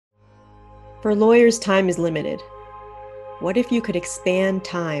For lawyers, time is limited. What if you could expand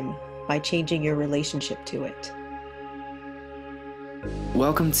time by changing your relationship to it?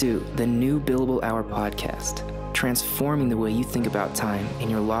 Welcome to the New Billable Hour podcast, transforming the way you think about time in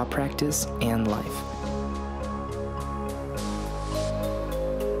your law practice and life.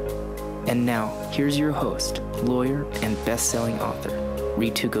 And now, here's your host, lawyer and best-selling author,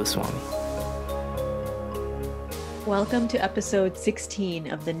 Ritu Goswami. Welcome to episode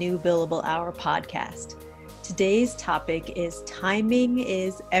 16 of the New Billable Hour podcast. Today's topic is timing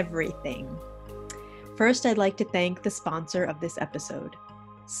is everything. First, I'd like to thank the sponsor of this episode.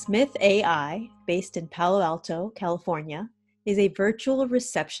 Smith AI, based in Palo Alto, California, is a virtual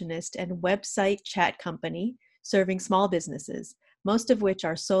receptionist and website chat company serving small businesses, most of which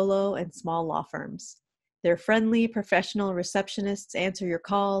are solo and small law firms. Their friendly, professional receptionists answer your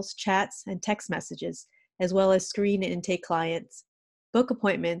calls, chats, and text messages, as well as screen and intake clients, book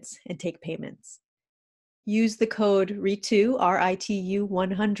appointments, and take payments. Use the code RITU, R-I-T-U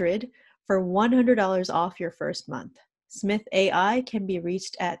 100 for $100 off your first month. Smith AI can be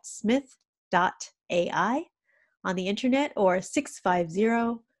reached at smith.ai on the internet or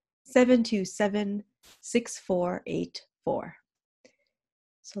 650-727-6484.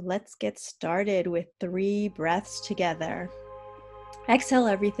 So let's get started with 3 breaths together. Exhale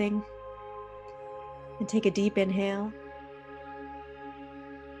everything. And take a deep inhale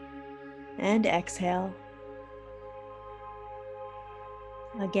and exhale.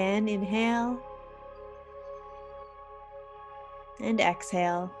 Again, inhale and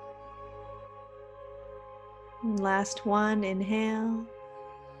exhale. And last one, inhale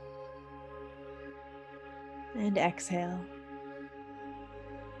and exhale.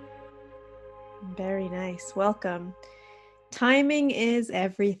 Very nice. Welcome. Timing is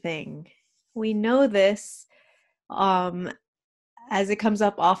everything. We know this as it comes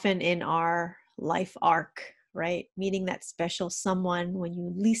up often in our life arc, right? Meeting that special someone when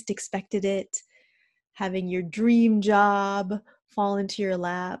you least expected it, having your dream job fall into your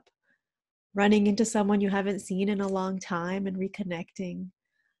lap, running into someone you haven't seen in a long time and reconnecting.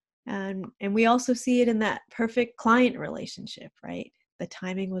 And we also see it in that perfect client relationship, right? The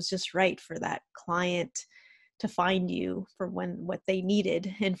timing was just right for that client to find you for what they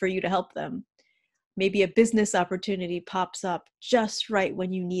needed and for you to help them. Maybe a business opportunity pops up just right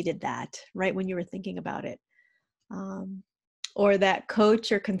when you needed that, right when you were thinking about it. Or that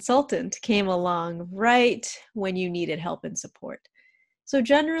coach or consultant came along right when you needed help and support. So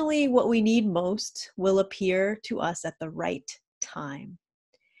generally what we need most will appear to us at the right time.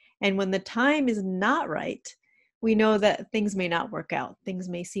 And when the time is not right, we know that things may not work out. Things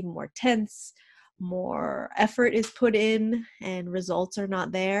may seem more tense, more effort is put in, and results are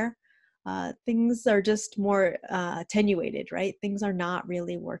not there. Things are just more attenuated, right? Things are not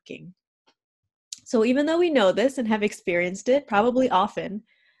really working. So even though we know this and have experienced it, probably often,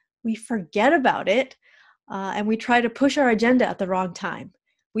 we forget about it and we try to push our agenda at the wrong time.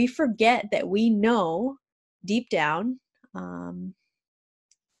 We forget that we know deep down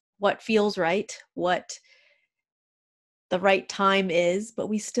what feels right, what the right time is, but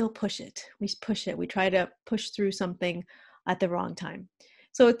we still push it. We try to push through something at the wrong time.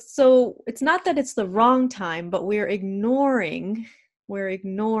 So it's not that it's the wrong time, but we're ignoring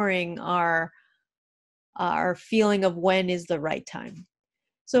our feeling of when is the right time.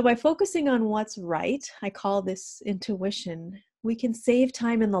 So by focusing on what's right, I call this intuition, we can save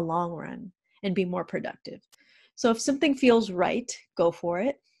time in the long run and be more productive. So if something feels right, go for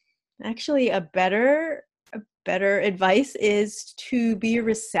it. Actually, a better advice is to be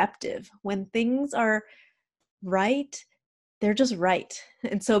receptive. When things are right, they're just right.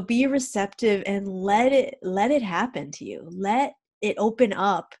 And so be receptive and let it happen to you. Let it open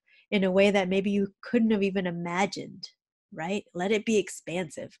up in a way that maybe you couldn't have even imagined, right? Let it be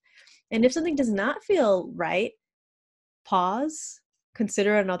expansive. And if something does not feel right, pause,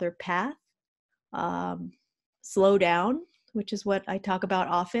 consider another path, slow down, which is what I talk about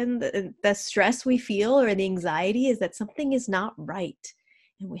often. The stress we feel or the anxiety is that something is not right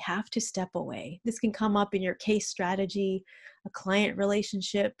and we have to step away. This can come up in your case strategy, a client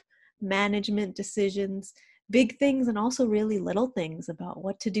relationship, management decisions, big things, and also really little things about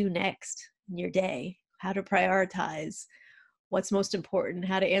what to do next in your day, how to prioritize, what's most important,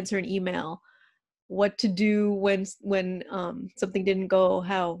 how to answer an email, what to do when something didn't go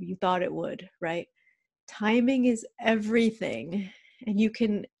how you thought it would, right? Timing is everything, and you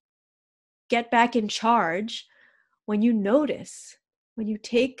can get back in charge when you notice, when you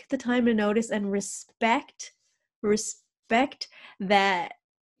take the time to notice and respect that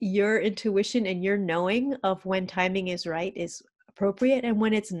your intuition and your knowing of when timing is right is appropriate and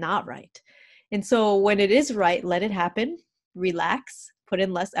when it's not right. And so when it is right, let it happen, relax, put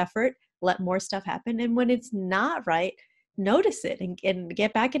in less effort, let more stuff happen. And when it's not right, notice it and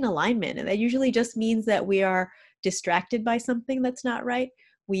get back in alignment. And that usually just means that we are distracted by something that's not right.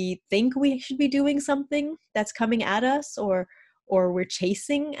 We think we should be doing something that's coming at us, or we're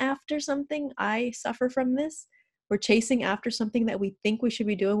chasing after something. I suffer from this. We're chasing after something that we think we should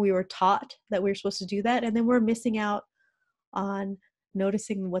be doing. We were taught that we were supposed to do that, and then we're missing out on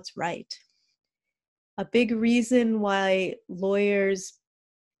noticing what's right. A big reason why lawyers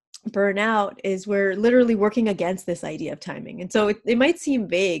burn out is we're literally working against this idea of timing. And so it might seem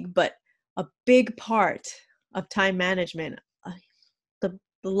vague, but a big part of time management, the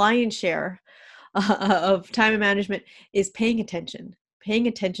lion's share of time management, is paying attention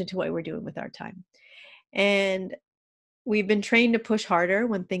to what we're doing with our time. And we've been trained to push harder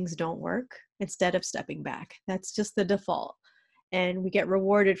when things don't work instead of stepping back. That's just the default. And we get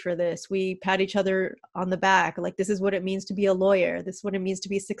rewarded for this. We pat each other on the back. Like, this is what it means to be a lawyer. This is what it means to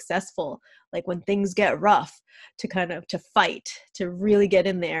be successful. Like, when things get rough, to fight, to really get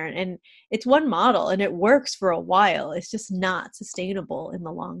in there. And it's one model and it works for a while. It's just not sustainable in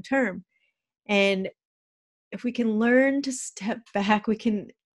the long term. And if we can learn to step back, we can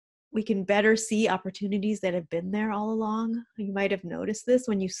better see opportunities that have been there all along. You might have noticed this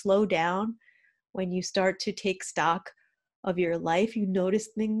when you slow down, when you start to take stock of your life, you notice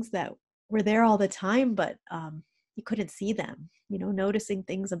things that were there all the time, but you couldn't see them. Noticing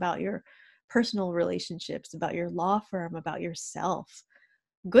things about your personal relationships, about your law firm, about yourself.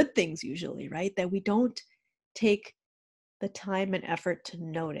 Good things usually, right? That we don't take the time and effort to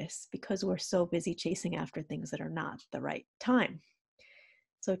notice because we're so busy chasing after things that are not the right time.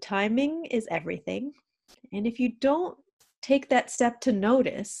 So timing is everything. And if you don't take that step to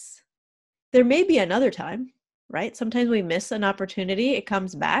notice, there may be another time, right? Sometimes we miss an opportunity, it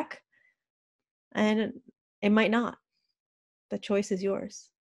comes back, and it might not. The choice is yours.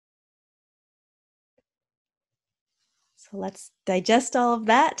 So let's digest all of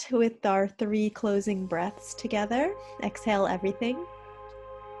that with our 3 closing breaths together. Exhale everything.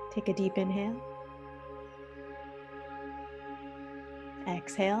 Take a deep inhale.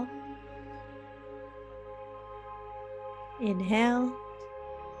 Exhale. Inhale.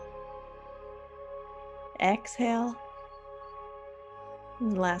 Exhale.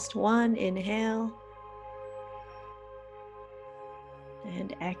 And last one, inhale.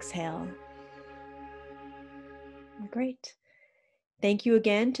 And exhale. Great. Thank you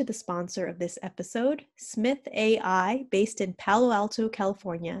again to the sponsor of this episode. Smith AI, based in Palo Alto,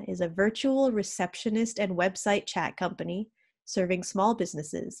 California, is a virtual receptionist and website chat company serving small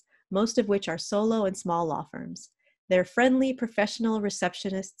businesses, most of which are solo and small law firms. Their friendly, professional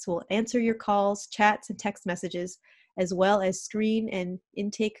receptionists will answer your calls, chats, and text messages, as well as screen and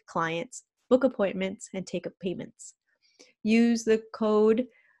intake clients, book appointments, and take up payments. Use the code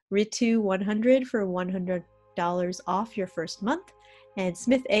RITU100 for $100 off your first month, and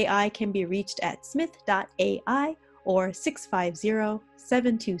Smith AI can be reached at smith.ai or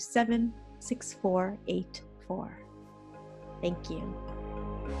 650-727-6484. Thank you.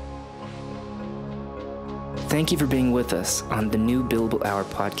 Thank you for being with us on the New Billable Hour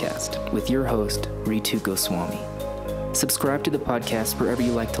podcast with your host, Ritu Goswami. Subscribe to the podcast wherever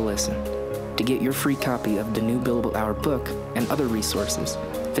you like to listen. To get your free copy of the New Billable Hour book and other resources,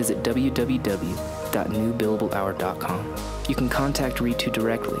 visit www.newbillablehour.com. You can contact Ritu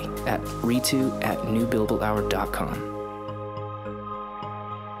directly at ritu@newbillablehour.com.